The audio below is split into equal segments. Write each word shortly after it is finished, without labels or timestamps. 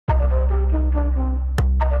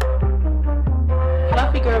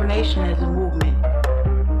FluffyGirl Nation is a movement.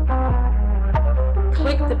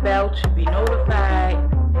 Click the bell to be notified.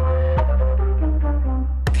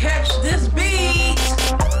 Catch this beat!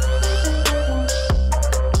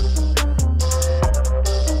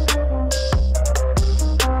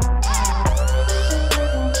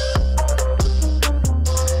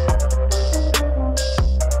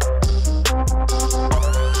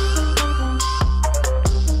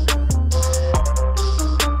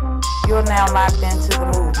 You're now locked into the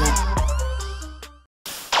movement.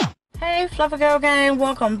 Hey FluffyGirl gang,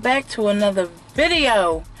 welcome back to another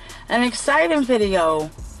video. An exciting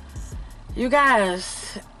video. You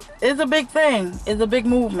guys, it's a big thing. It's a big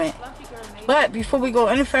movement. But before we go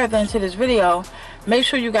any further into this video, make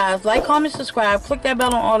sure you guys like, comment, subscribe, click that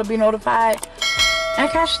bell on all to be notified, and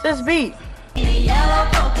catch this beat.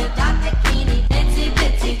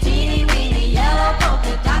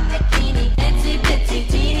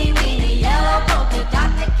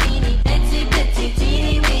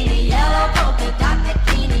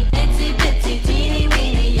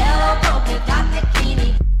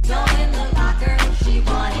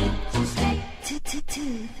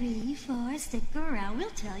 Stick around, we'll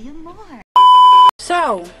tell you more.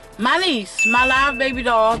 So, my niece, my live baby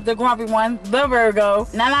doll, the grumpy one, the Virgo,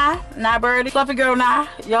 Nana Birdie, Fluffy Girl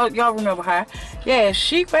y'all remember her. Yeah,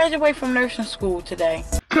 she graduated from nursing school today.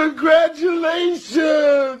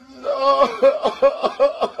 Congratulations!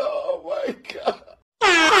 Oh my God.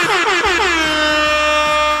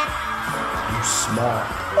 You smart.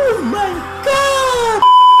 Oh my God!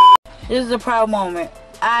 This is a proud moment.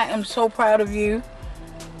 I am so proud of you.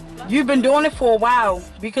 You've been doing it for a while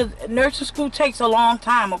because nursing school takes a long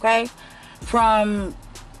time, okay? From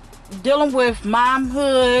dealing with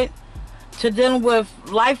momhood to dealing with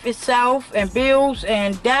life itself and bills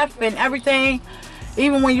and death and everything.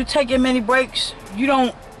 Even when you take your mini breaks, you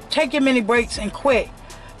don't take your mini breaks and quit,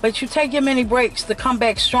 but you take your mini breaks to come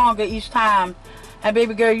back stronger each time. And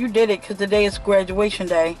baby girl, you did it because today is graduation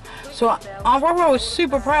day. So Aurora is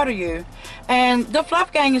super proud of you. And the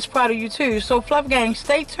Fluff Gang is proud of you too. So Fluff Gang,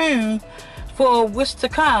 stay tuned for what's to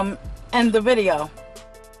come in the video.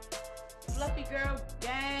 Fluffy Girl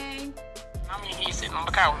Gang. I mean, he's sitting on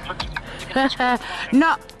the couch.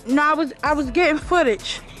 No, I was getting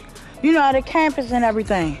footage. You know, the campus and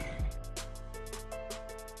everything.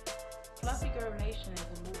 FluffyGirl Nation is a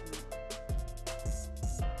movement.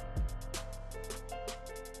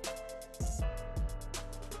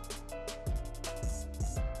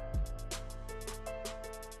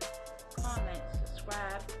 Comment,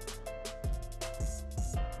 subscribe.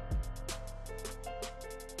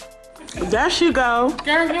 There she go.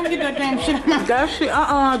 Girl, you don't get that damn shit. There she,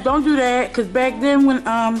 don't do that. Cause back then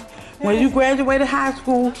when you graduated high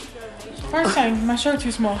school, First time, my shirt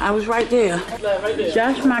too small. I was right there.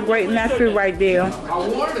 That's my great nephew right there.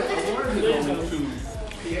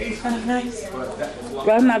 Nice.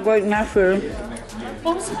 That's my great nephew.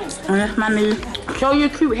 Oh, it's nice. And that's my niece. Show your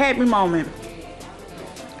cute happy moment.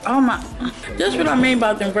 Oh my, that's what I mean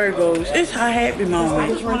about them Virgos. It's her happy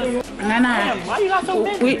moment. Nah. Why you got so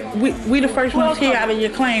big? We the first ones here out of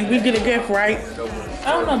your claim. We get a gift, right?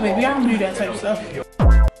 I don't know, baby. I don't do that type of stuff.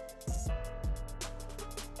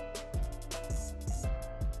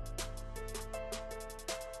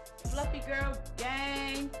 FluffyGirl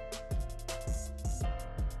Gang.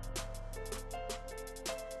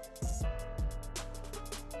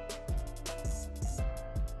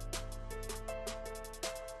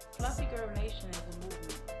 FluffyGirl Nation is a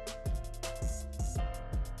movement.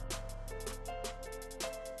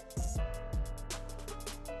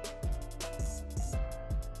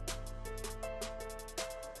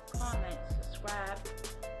 Comment, subscribe.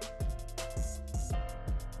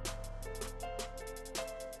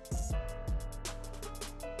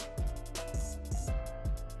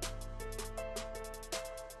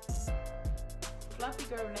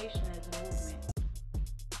 FluffyGirl Nation is a movement.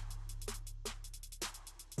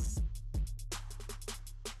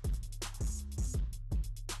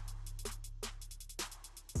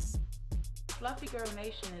 FluffyGirl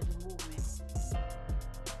Nation is a movement.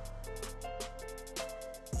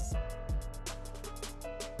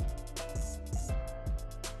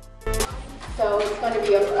 So it's going to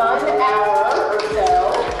be a fun hour or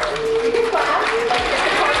so. You can clap. Let's get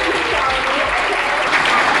the party started.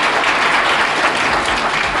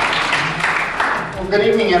 Well, good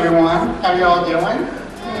evening, everyone. How you all doing?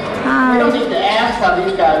 We don't need to ask how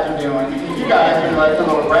these guys are doing. You guys are like a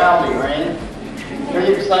little rowdy, right? Are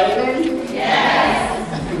you excited?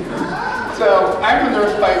 Yes. So I'm a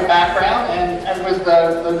nurse by background, and it was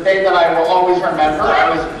the day that I will always remember. I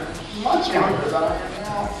was much younger than I am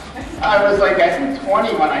now. I was like, I think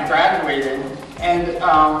 20 when I graduated, And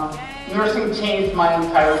nursing changed my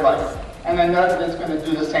entire life. And I know that it's going to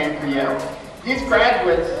do the same for you. These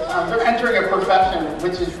graduates, they're entering a profession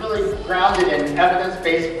which is really grounded in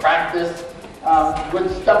evidence-based practice,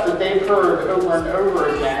 with stuff that they've heard over and over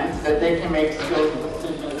again, so that they can make skilled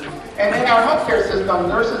decisions. And in our healthcare system,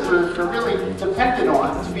 nurses are really dependent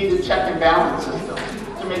on to be the check and balance system,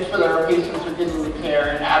 to make sure that our patients are getting the care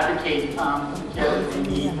and advocate for the care that they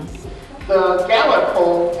need. The Gallup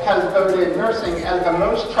poll has voted nursing as the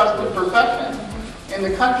most trusted profession in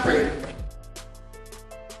the country.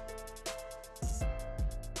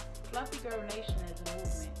 FluffyGirl Nation is a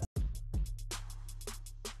movement.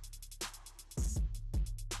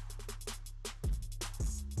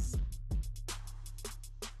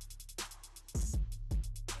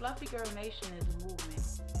 FluffyGirl Nation is a movement.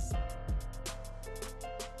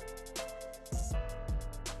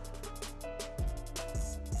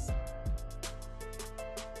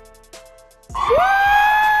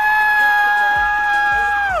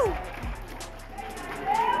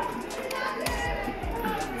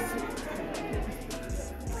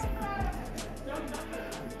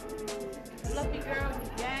 Fluffy girl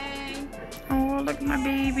gang. Oh, look at my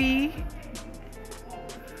baby.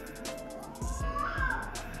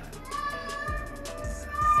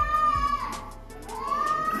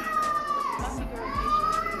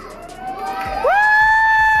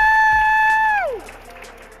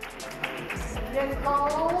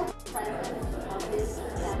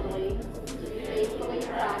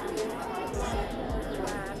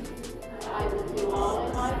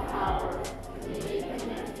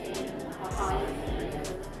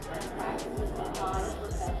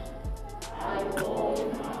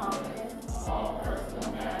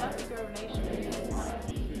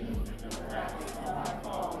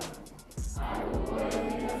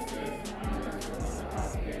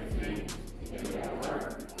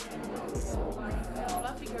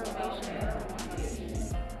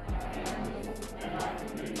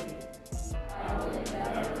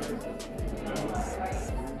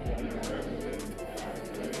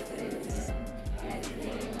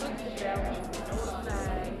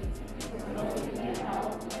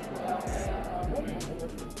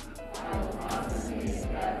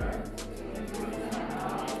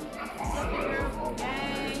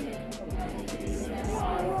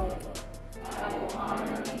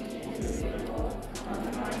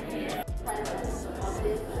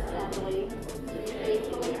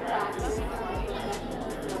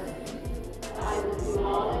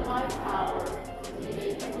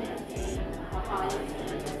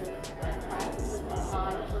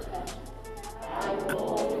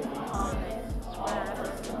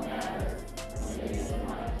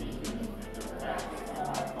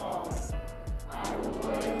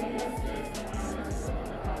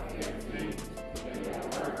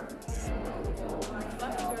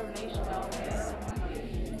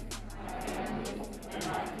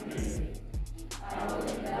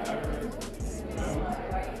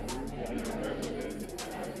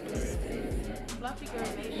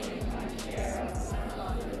 FluffyGirl Nation.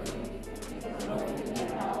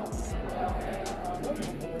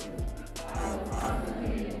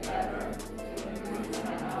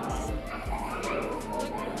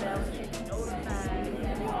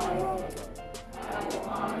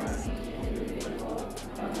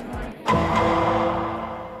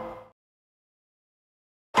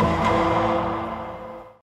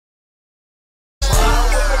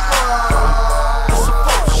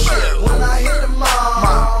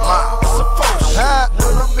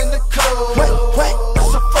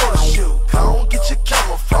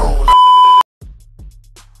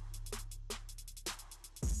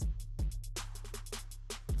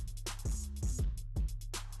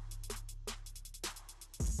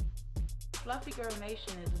 FluffyGirl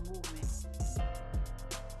Nation is a movement.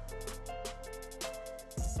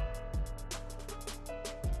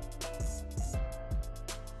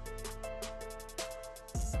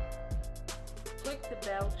 Click the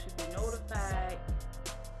bell to be notified.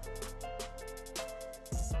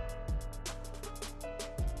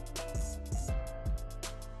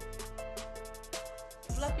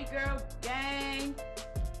 Fluffy Girl Gang.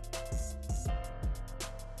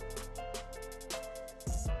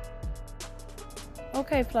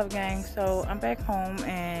 Okay, Fluff Gang, so I'm back home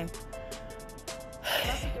and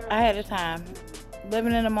I had a time.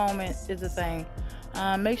 Living in the moment is a thing.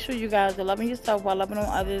 Make sure you guys are loving yourself while loving on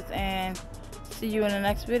others, and see you in the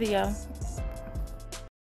next video.